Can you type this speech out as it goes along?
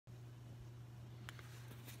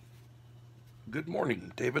Good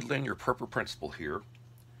morning, David Lynn, your Prepper Principal here.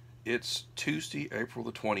 It's Tuesday, April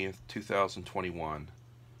the 20th, 2021.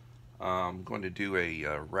 I'm going to do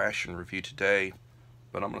a ration review today,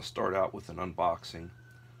 but I'm going to start out with an unboxing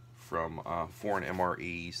from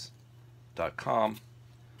foreignmres.com.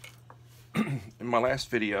 In my last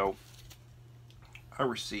video, I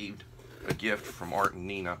received a gift from Art and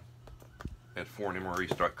Nina at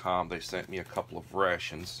foreignmres.com. They sent me a couple of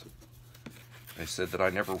rations. They said that I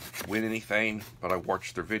never win anything, but I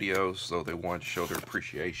watch their videos, so they wanted to show their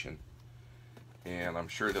appreciation. And I'm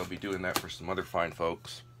sure they'll be doing that for some other fine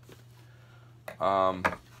folks. I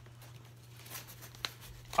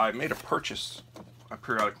made a purchase. I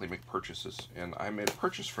periodically make purchases, and I made a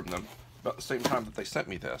purchase from them about the same time that they sent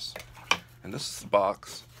me this. And this is the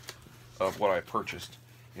box of what I purchased.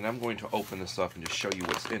 And I'm going to open this up and just show you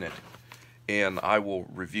what's in it. And I will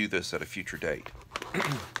review this at a future date.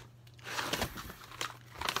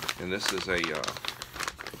 And this is a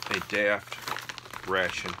Daff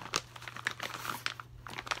ration.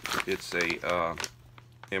 It's a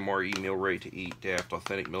MRE meal ready to eat. Daff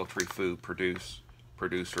authentic military food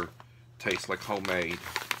producer. Tastes like homemade.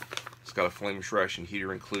 It's got a flameless ration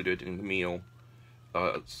heater included in the meal.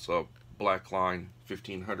 It's a black line,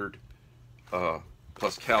 1500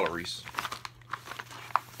 plus calories.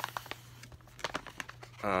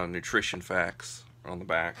 Nutrition facts on the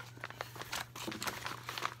back.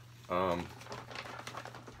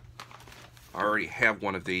 I already have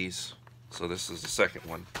one of these, so this is the second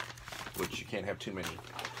one, which you can't have too many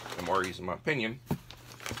MREs in my opinion.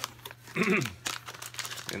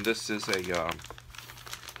 And this is a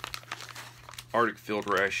Arctic field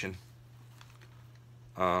ration,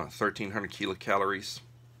 1300 kilocalories.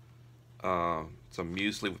 It's a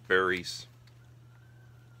muesli with berries.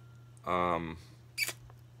 It's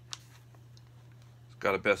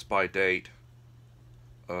got a best by date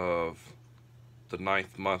of the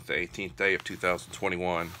 9th month, the 18th day of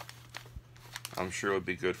 2021. I'm sure it would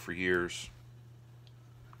be good for years.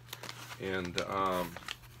 And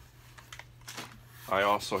I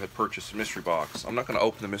also had purchased a mystery box. I'm not going to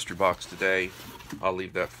open the mystery box today. I'll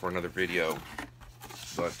leave that for another video.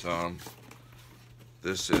 But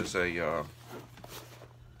this is a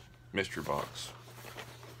mystery box.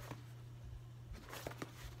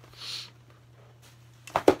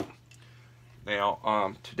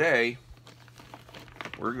 Now, today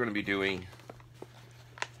we're going to be doing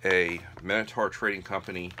a Minotaur Trading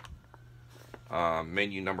Company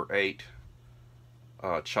menu number 8,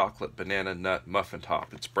 chocolate banana nut muffin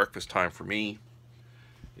top. It's breakfast time for me.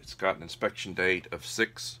 It's got an inspection date of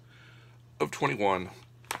 6/21,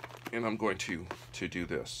 and I'm going to do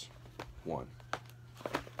this one.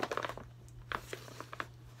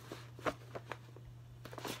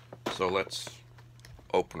 So let's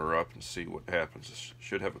open her up and see what happens. It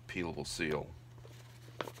should have a peelable seal.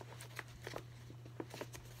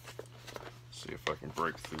 See if I can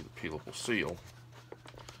break through the peelable seal.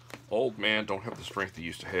 Old man don't have the strength he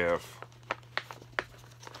used to have.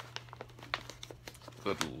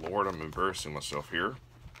 Good Lord, I'm embarrassing myself here.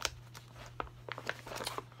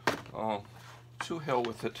 Oh, to hell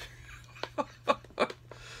with it.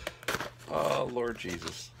 Oh, Lord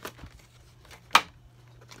Jesus.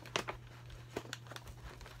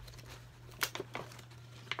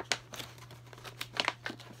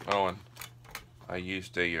 Oh, and I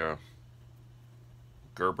used a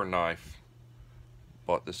Gerber knife.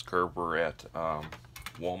 Bought this Gerber at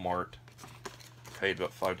Walmart. Paid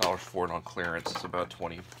about $5 for it on clearance. It's about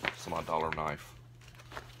 $20-some odd knife.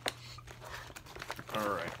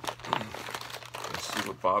 Alright. Let's see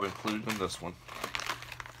what Bob included in this one.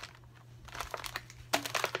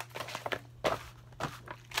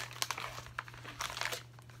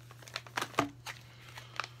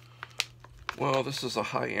 Well, this is a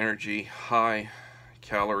high energy, high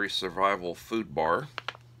calorie survival food bar.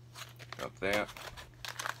 Got that.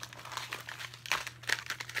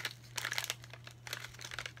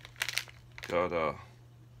 Got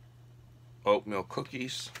oatmeal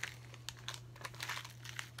cookies.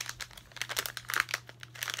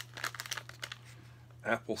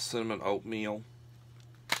 Apple cinnamon oatmeal.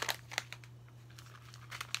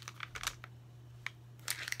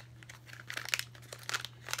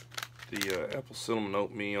 The apple cinnamon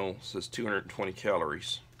oatmeal says 220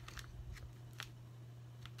 calories.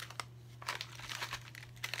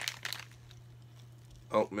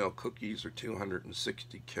 Oatmeal cookies are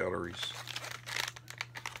 260 calories.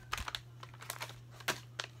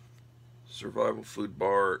 Survival food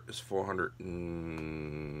bar is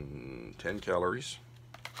 410 calories.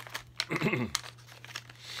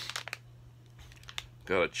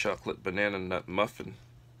 Got a chocolate banana nut muffin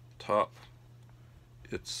top.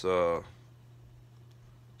 It's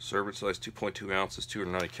Serving size 2.2 ounces,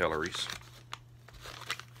 290 calories.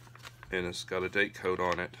 And it's got a date code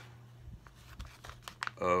on it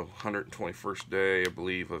of 121st day, I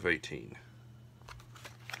believe, of 18.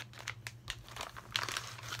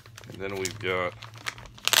 And then we've got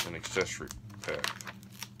an accessory pack.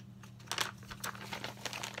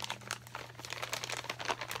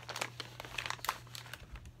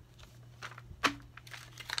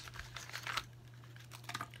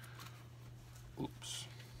 Oops.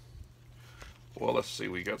 Well, let's see,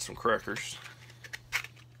 we got some crackers.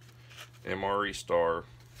 MRE Star.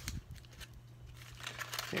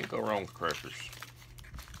 Can't go wrong with crackers.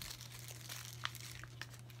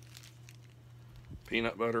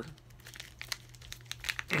 Peanut butter.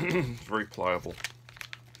 It's very pliable.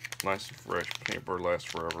 Nice and fresh. Peanut butter lasts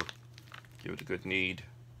forever. Give it a good knead.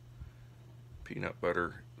 Peanut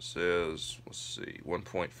butter says, let's see,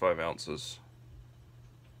 1.5 ounces.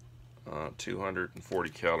 240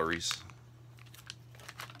 calories.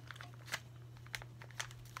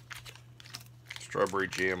 Strawberry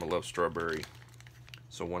jam, I love strawberry.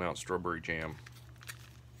 So 1 ounce strawberry jam.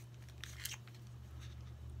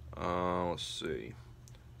 Let's see,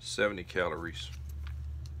 70 calories.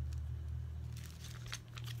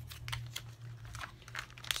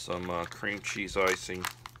 Some cream cheese icing,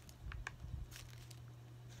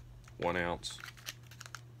 1 ounce.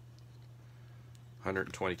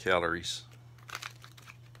 120 calories.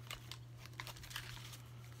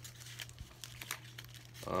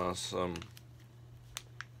 Some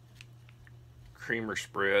creamer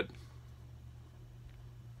spread,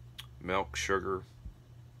 milk, sugar,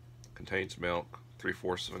 contains milk,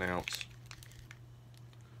 3/4 of an ounce,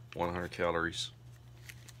 100 calories.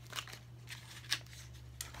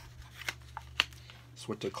 It's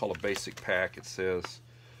what they call a basic pack. It says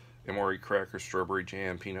MRE crackers, strawberry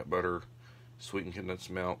jam, peanut butter, sweetened condensed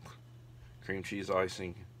milk, cream cheese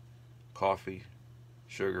icing, coffee,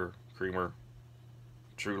 sugar, creamer,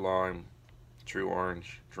 true lime, true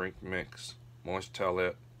orange, drink mix, moist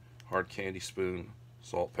towelette, hard candy spoon,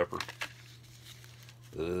 salt, pepper.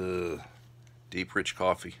 Deep rich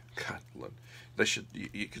coffee. God, they should.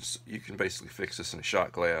 You can basically fix this in a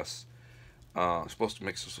shot glass. I'm supposed to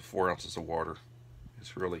mix this with 4 ounces of water.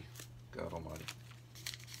 It's really, God Almighty,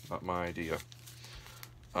 not my idea.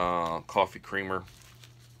 Coffee creamer,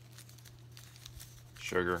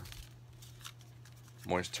 sugar,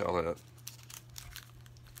 moist towelette,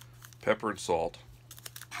 pepper and salt,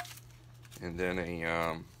 and then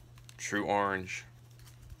a true orange,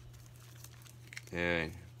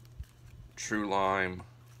 a true lime,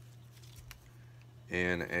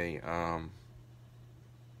 and a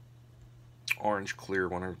orange clear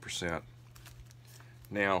 100%.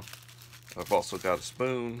 Now, I've also got a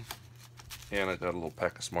spoon, and I got a little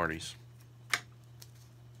pack of Smarties.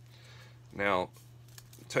 Now,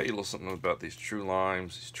 I'll tell you a little something about these true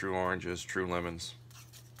limes, these true oranges, true lemons.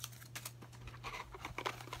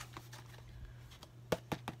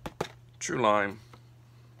 True lime,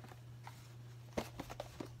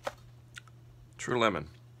 true lemon.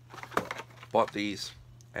 Bought these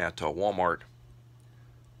at Walmart,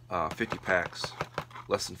 50 packs,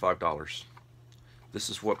 less than $5. This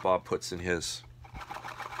is what Bob puts in his,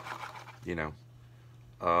 you know,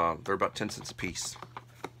 they're about 10 cents a piece.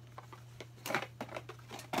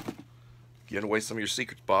 Giving away some of your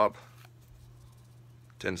secrets, Bob.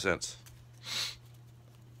 10 cents.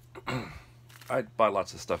 I buy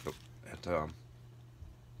lots of stuff at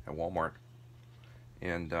Walmart,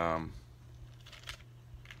 and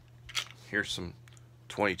here's some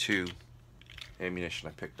 22 ammunition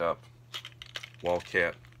I picked up.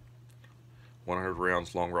 Wildcat, 100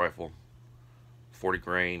 rounds, long rifle, 40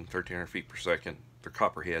 grain, 1300 feet per second. They're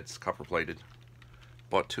copper heads, copper plated.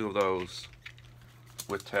 Bought 2 of those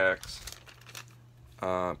with tax.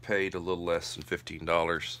 Paid a little less than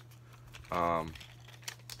 $15.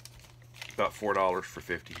 About $4 for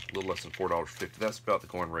 50. A little less than $4 for 50. That's about the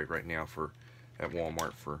going rate right now for at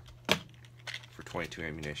Walmart for 22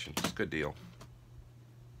 ammunition. It's a good deal,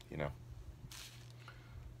 you know.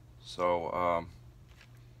 So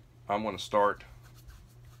I'm going to start,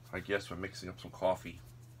 I guess, by mixing up some coffee.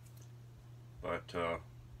 But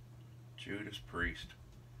Judas Priest,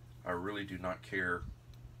 I really do not care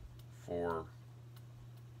for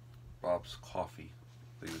Bob's coffee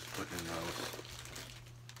that he was putting in those.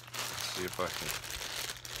 Let's see if I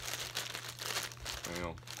can.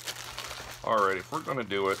 Well, alright, if we're going to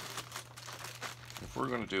do it,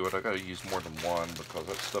 I got to use more than one, because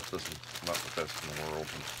that stuff isn't not the best in the world.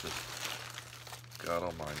 It's just God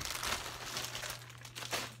Almighty.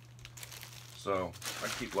 So I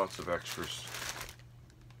keep lots of extras.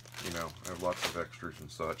 You know, I have lots of extras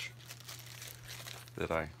and such.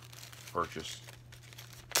 that I purchased.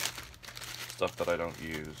 Stuff that I don't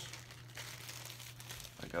use.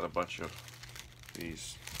 I got a bunch of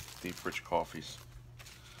these deep rich coffees.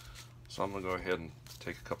 So I'm going to go ahead and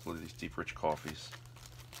take a couple of these deep rich coffees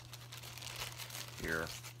here.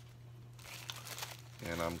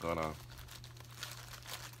 And I'm going to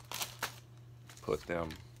put them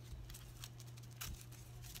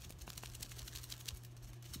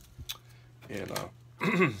in a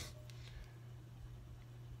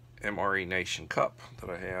MRE Nation cup that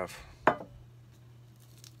I have.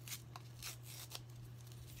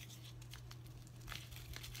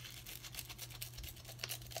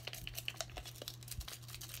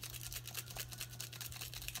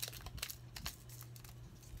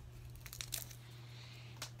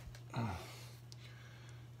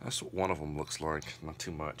 That's what one of them looks like, not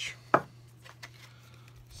too much. So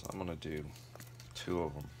I'm going to do 2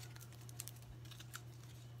 of them.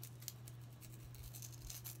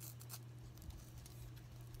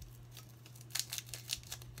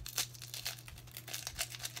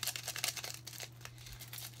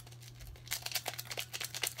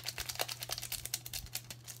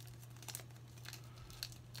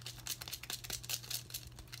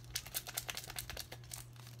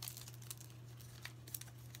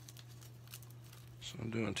 So I'm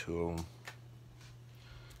doing 2 of them.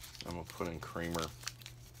 I'm going to put in creamer.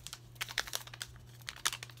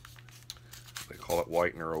 They call it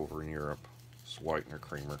whitener over in Europe. It's whitener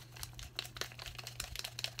creamer.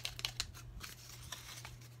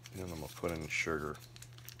 And I'm going to put in sugar.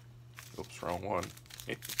 Oops, wrong one.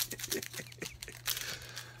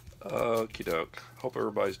 Okie doke. Hope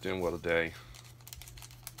everybody's doing well today.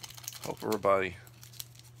 Hope everybody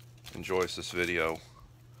enjoys this video.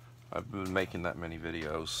 I've been making that many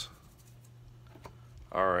videos.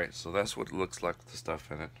 Alright, so that's what it looks like with the stuff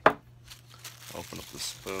in it. Open up the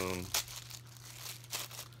spoon.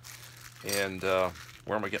 And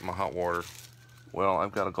where am I getting my hot water? Well,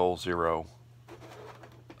 I've got a Goal Zero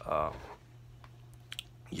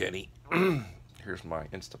Yeti. Here's my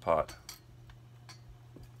Instapot.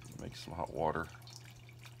 Make some hot water.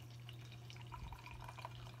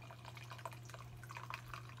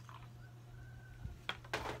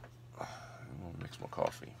 Mix my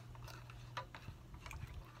coffee.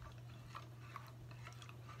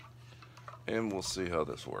 And we'll see how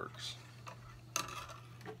this works.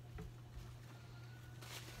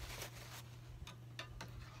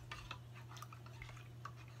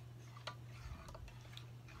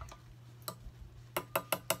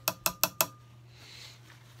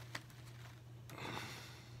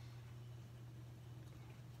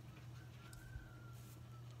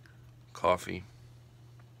 Coffee.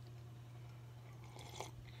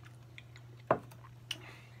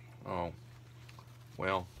 Oh,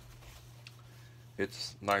 well,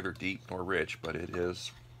 it's neither deep nor rich, but it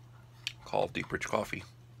is called deep rich coffee.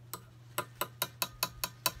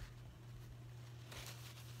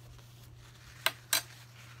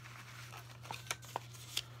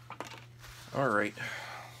 All right,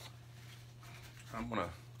 I'm gonna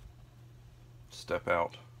step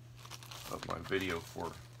out of my video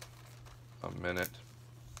for a minute,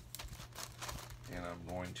 and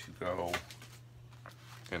I'm going to go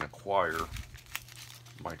and acquire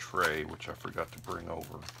my tray, which I forgot to bring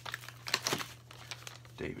over.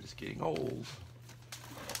 David is getting old.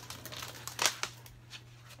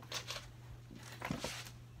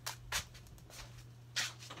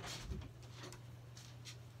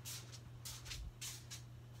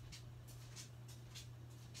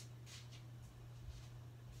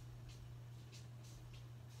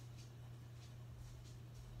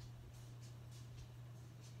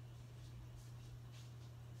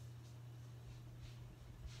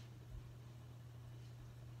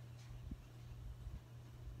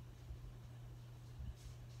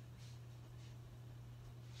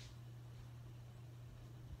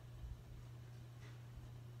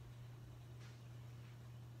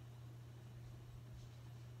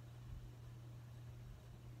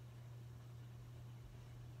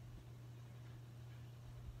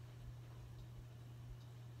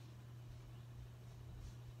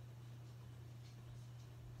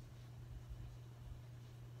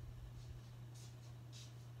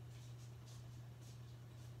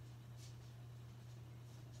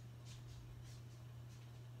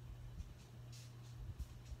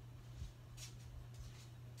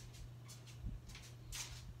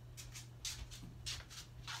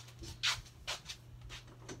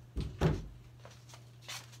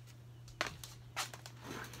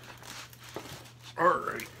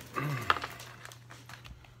 Alright,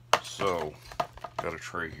 so got a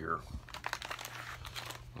tray here.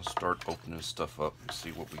 Let's start opening this stuff up and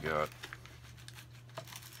see what we got.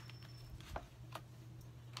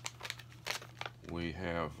 We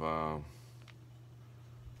have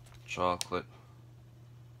chocolate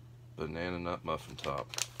banana nut muffin top.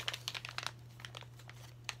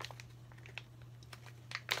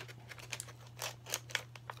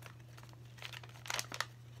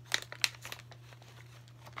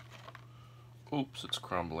 Oops, it's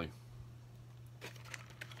crumbly.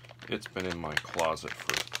 It's been in my closet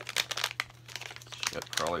for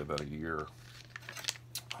probably about a year.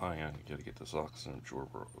 I gotta get this oxygen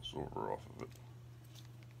absorber off of it.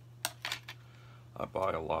 I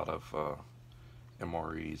buy a lot of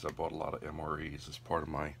MREs. I bought a lot of MREs as part of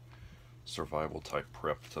my survival type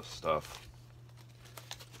prep stuff.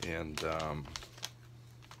 And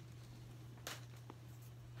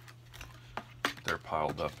they're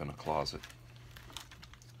piled up in a closet.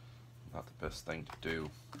 Not the best thing to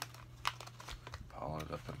do, piling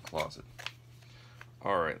it up in a closet.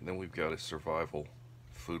 Alright, then we've got a survival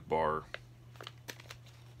food bar.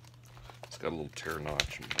 It's got a little tear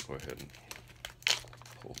notch. I'm going to go ahead and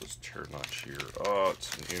pull this tear notch here. Oh,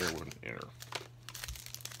 it's an inner with an inner.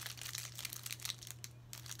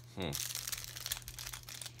 I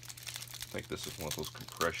think this is one of those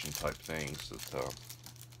compression type things that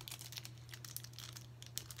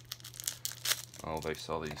they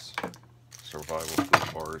sell these survival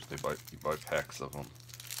food bars. You buy packs of them.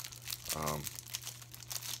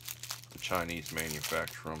 The Chinese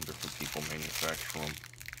manufacture them. Different people manufacture them.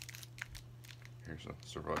 Here's a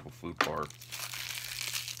survival food bar.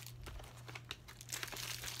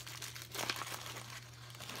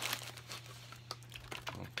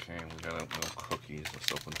 Okay, we got oatmeal cookies.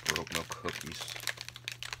 Let's open for oatmeal cookies.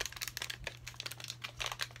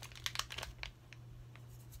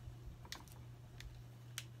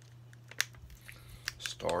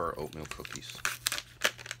 Star oatmeal cookies.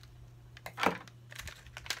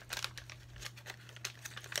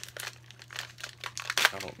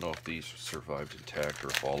 I don't know if these survived intact or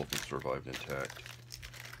if all of them survived intact.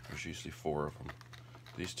 There's usually 4 of them.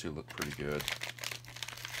 These 2 look pretty good.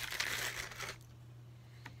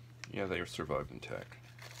 Yeah, they survived intact.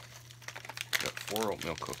 Got 4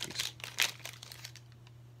 oatmeal cookies.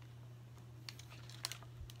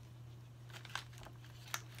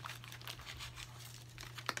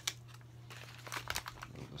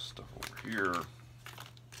 Move this stuff over here.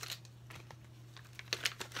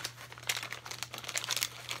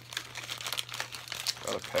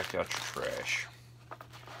 Gotta pack out your trash.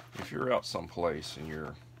 If you're out someplace and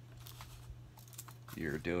you're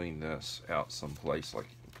doing this out someplace like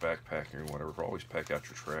backpacking or whatever, always pack out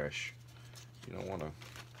your trash. You don't want to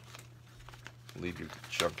leave your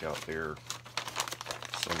junk out there.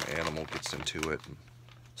 Some animal gets into it and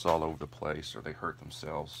it's all over the place, or they hurt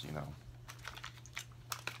themselves, you know.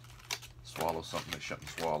 Swallow something they shouldn't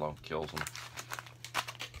swallow, kills them.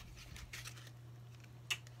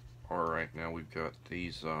 Alright, now we've got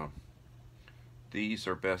these. These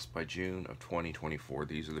are best by June of 2024.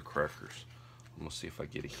 These are the crackers. I'm going to see if I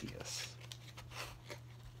get a hiss.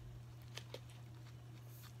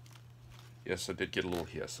 Yes, I did get a little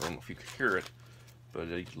hiss. I don't know if you could hear it, but I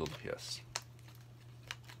did get a little hiss.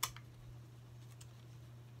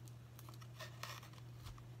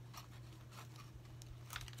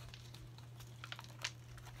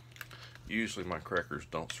 Usually my crackers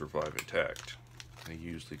don't survive intact. They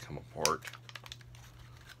usually come apart.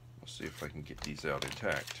 Let's see if I can get these out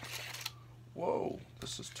intact. Whoa,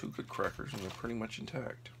 this is 2 good crackers and they're pretty much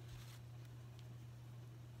intact.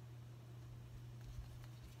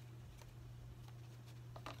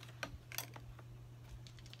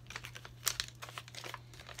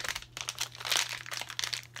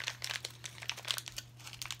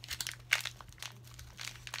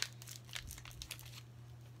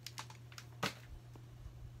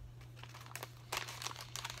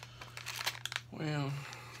 Well,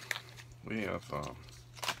 we have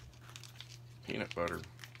peanut butter.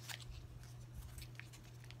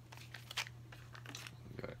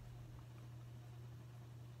 We got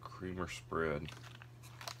creamer spread.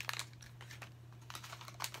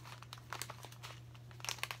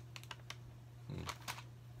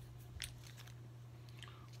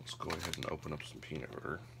 Let's go ahead and open up some peanut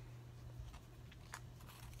butter.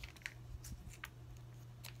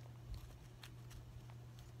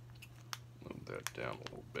 Move that down a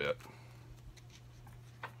little bit.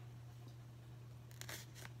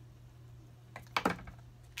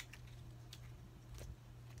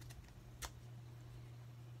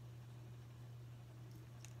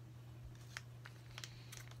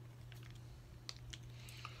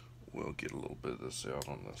 We'll get a little bit of this out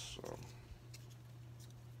on this.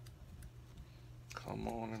 Come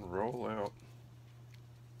on and roll out.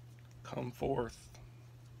 Come forth.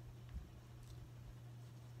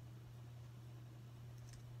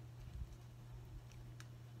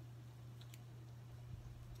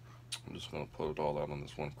 I'm just going to put it all out on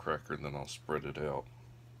this one cracker, and then I'll spread it out.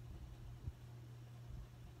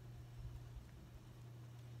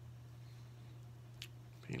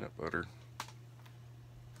 Peanut butter.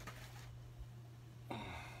 I'm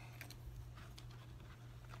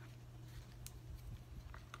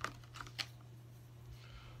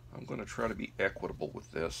going to try to be equitable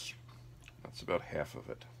with this. That's about half of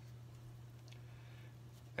it.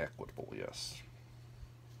 Equitable, yes.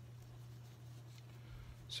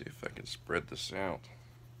 See if I can spread this out.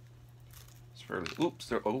 It's fairly, oops,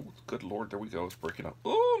 there, oh, good Lord, there we go, it's breaking up.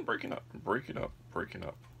 Oh, I'm breaking up, I'm breaking up, breaking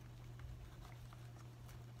up.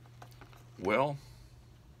 Well,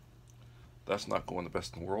 that's not going the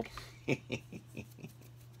best in the world.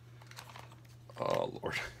 Oh,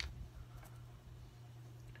 Lord.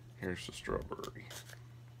 Here's the strawberry.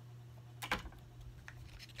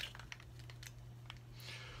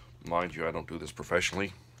 Mind you, I don't do this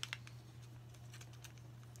professionally.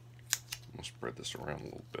 I'm going to spread this around a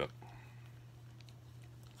little bit.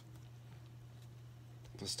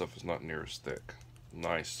 This stuff is not near as thick.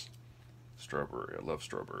 Nice strawberry. I love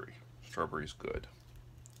strawberry. Strawberry's good.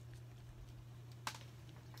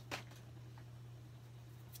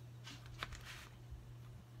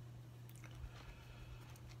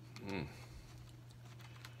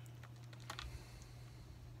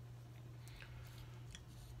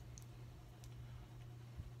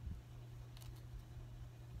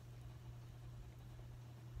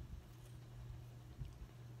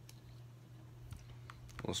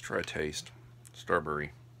 Let's try a taste.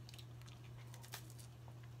 Strawberry.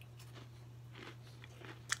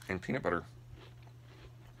 And peanut butter.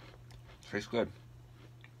 Tastes good.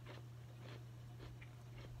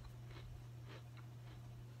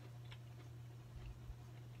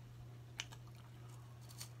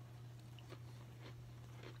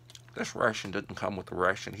 This ration didn't come with the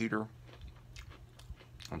ration heater.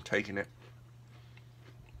 I'm taking it.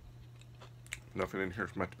 Nothing in here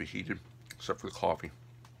is meant to be heated except for the coffee.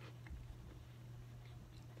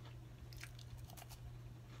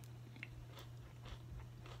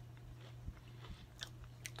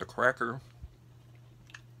 The cracker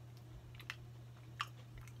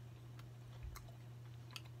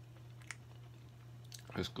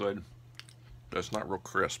is good, but it's not real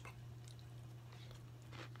crisp.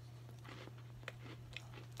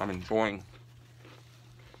 I'm enjoying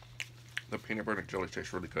the peanut butter and jelly.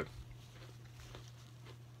 Tastes really good.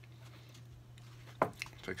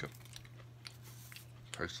 Take a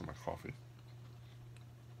taste of my coffee.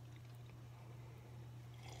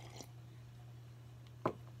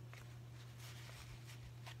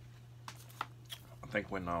 I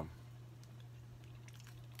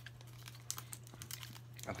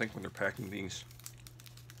think when they're packing these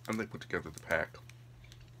and they put together the pack,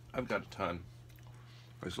 I've got a ton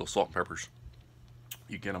of these little salt and peppers.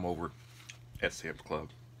 You get them over at Sam's Club,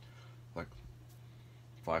 like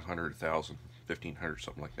 500, 1,000, 1,500,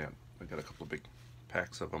 something like that. I got a couple of big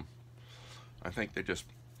packs of them. I think they just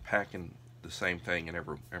pack in the same thing in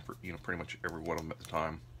every pretty much every one of them at the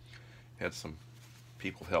time. Had some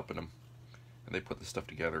people helping them, and they put the stuff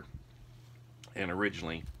together. And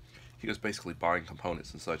originally, he was basically buying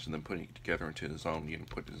components and such, and then putting it together into his own,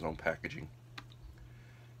 put his own packaging.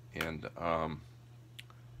 And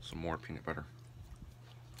some more peanut butter.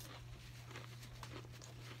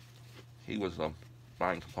 He was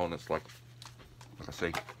buying components like I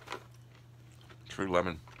say, true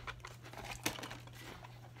lemon,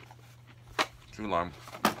 true lime.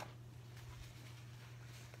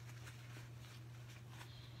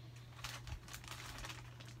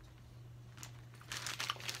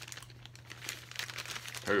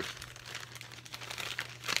 Here's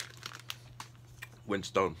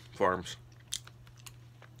Winchester Farms,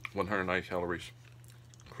 190 calories,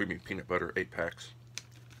 creamy peanut butter, 8 packs.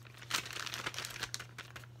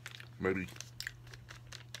 Maybe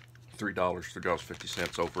 $3,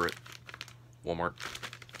 $3.50 over at Walmart.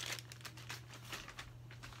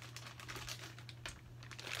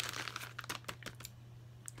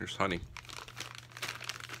 Here's honey,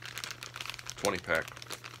 20 pack.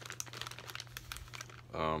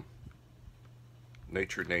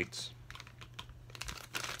 Nature Nate's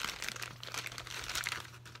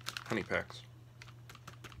honey packs.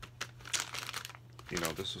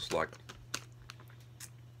 This is like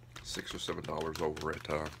 $6 or $7 over at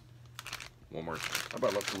Walmart. I buy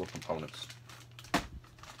lots of little components,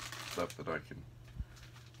 stuff that I can,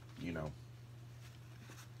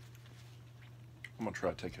 I'm gonna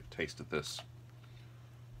try to take a taste of this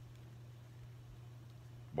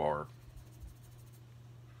bar.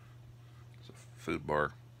 It's a food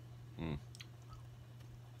bar.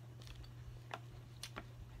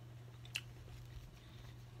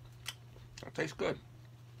 That tastes good.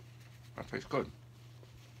 That tastes good.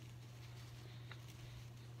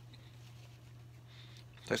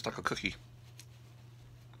 Tastes like a cookie.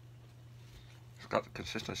 It's got the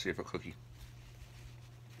consistency of a cookie.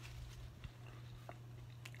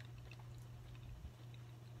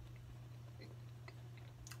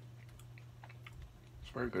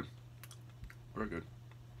 It's very good. Very good.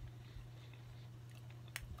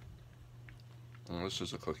 And this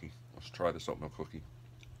is a cookie. Let's try this oatmeal cookie.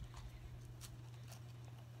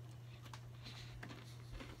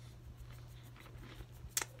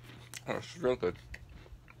 Oh, it's real good.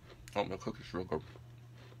 Oatmeal cookie's real good.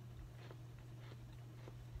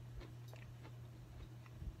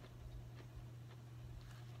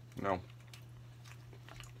 Now,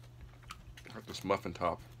 got this muffin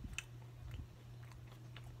top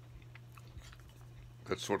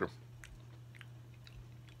that sort of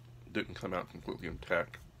didn't come out completely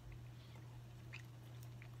intact.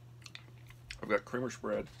 I've got creamer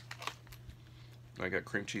spread, and I got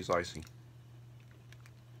cream cheese icing.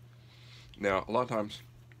 Now, a lot of times,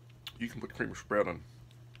 you can put creamer spread on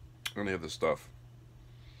any of this stuff,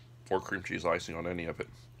 or cream cheese icing on any of it,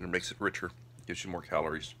 and it makes it richer, gives you more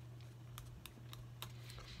calories.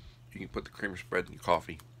 You can put the creamer spread in your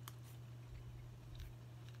coffee.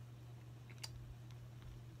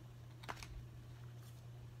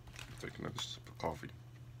 Take another sip of coffee.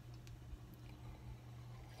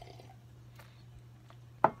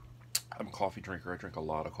 I'm a coffee drinker. I drink a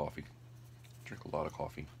lot of coffee.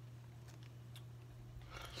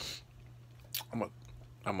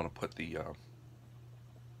 I'm gonna put the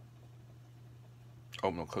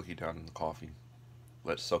oatmeal cookie down in the coffee.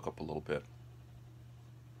 Let it soak up a little bit.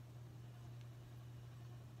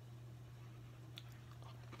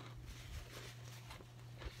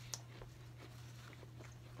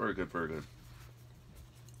 Very good, very good.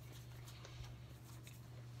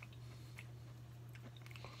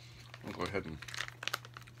 I'll go ahead and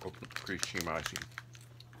open up the cream icing.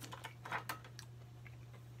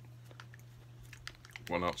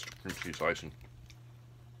 1 ounce cream cheese icing.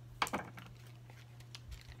 I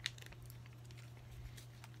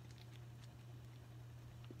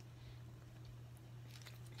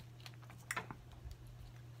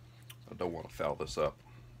don't want to foul this up.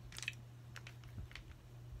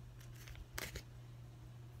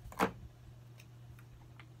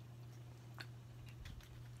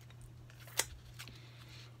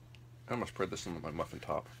 I'm going to spread this into my muffin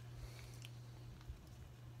top.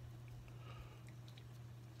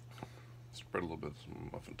 Spread a little bit of some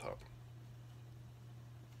muffin top.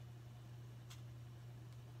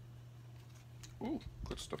 Ooh,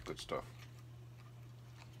 good stuff, good stuff.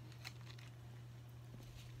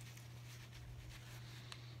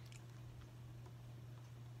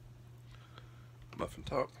 Muffin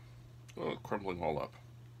top. Oh, crumbling all up.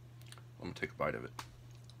 I'm going to take a bite of it.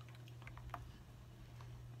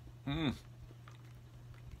 Mmm.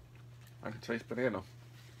 I can taste banana.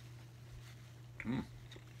 Mmm.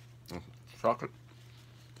 Chocolate.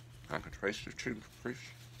 I can taste the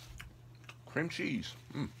cream cheese.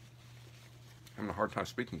 Mmm. Having a hard time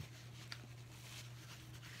speaking.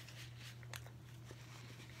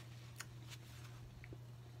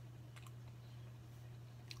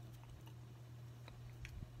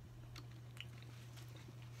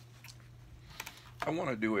 I want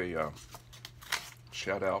to do a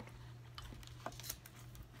shout out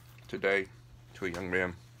today to a young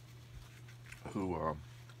man who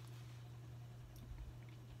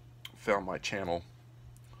found my channel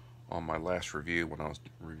on my last review when I was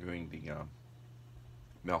reviewing the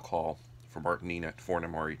milk haul from Art and Nina at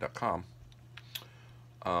foreignmre.com.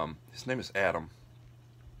 His name is Adam.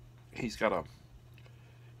 He's got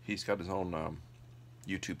his own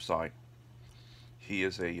YouTube site. He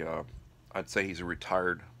is a I'd say he's a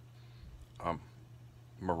retired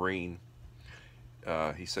Marine.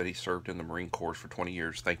 He said he served in the Marine Corps for 20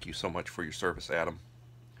 years. Thank you so much for your service, Adam.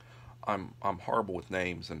 I'm horrible with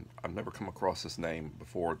names, and I've never come across this name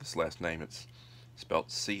before. This last name, it's spelled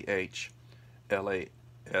C-H-L-A-S-T-A-K.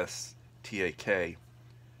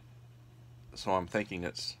 So I'm thinking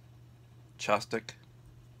it's Chastik,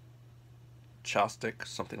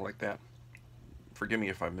 something like that. Forgive me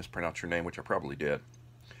if I mispronounced your name, which I probably did.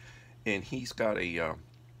 And he's got a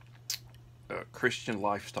Christian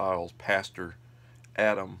Lifestyles Pastor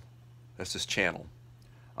Adam. That's his channel.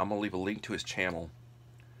 I'm going to leave a link to his channel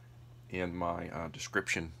in my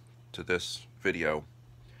description to this video,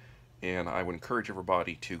 and I would encourage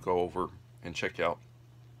everybody to go over and check out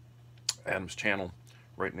Adam's channel.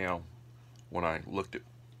 Right now, when I looked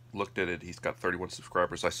at it, he's got 31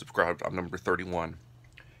 subscribers. I subscribed. I'm number 31.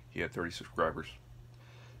 He had 30 subscribers,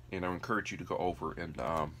 and I encourage you to go over and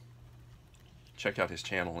check out his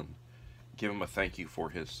channel and give him a thank you for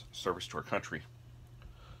his service to our country.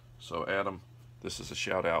 So Adam, this is a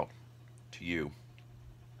shout out to you.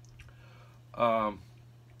 I'm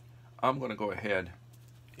going to go ahead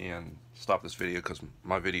and stop this video because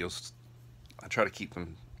my videos, I try to keep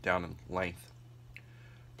them down in length.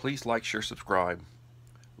 Please like, share, subscribe,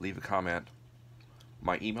 leave a comment.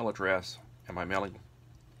 My email address and my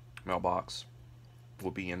mailbox will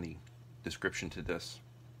be in the description to this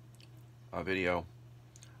video.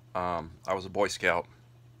 I was a Boy Scout,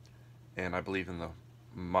 and I believe in the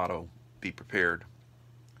motto, be prepared.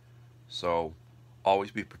 So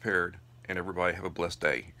always be prepared, and everybody have a blessed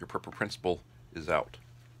day. Your Purple Principal is out.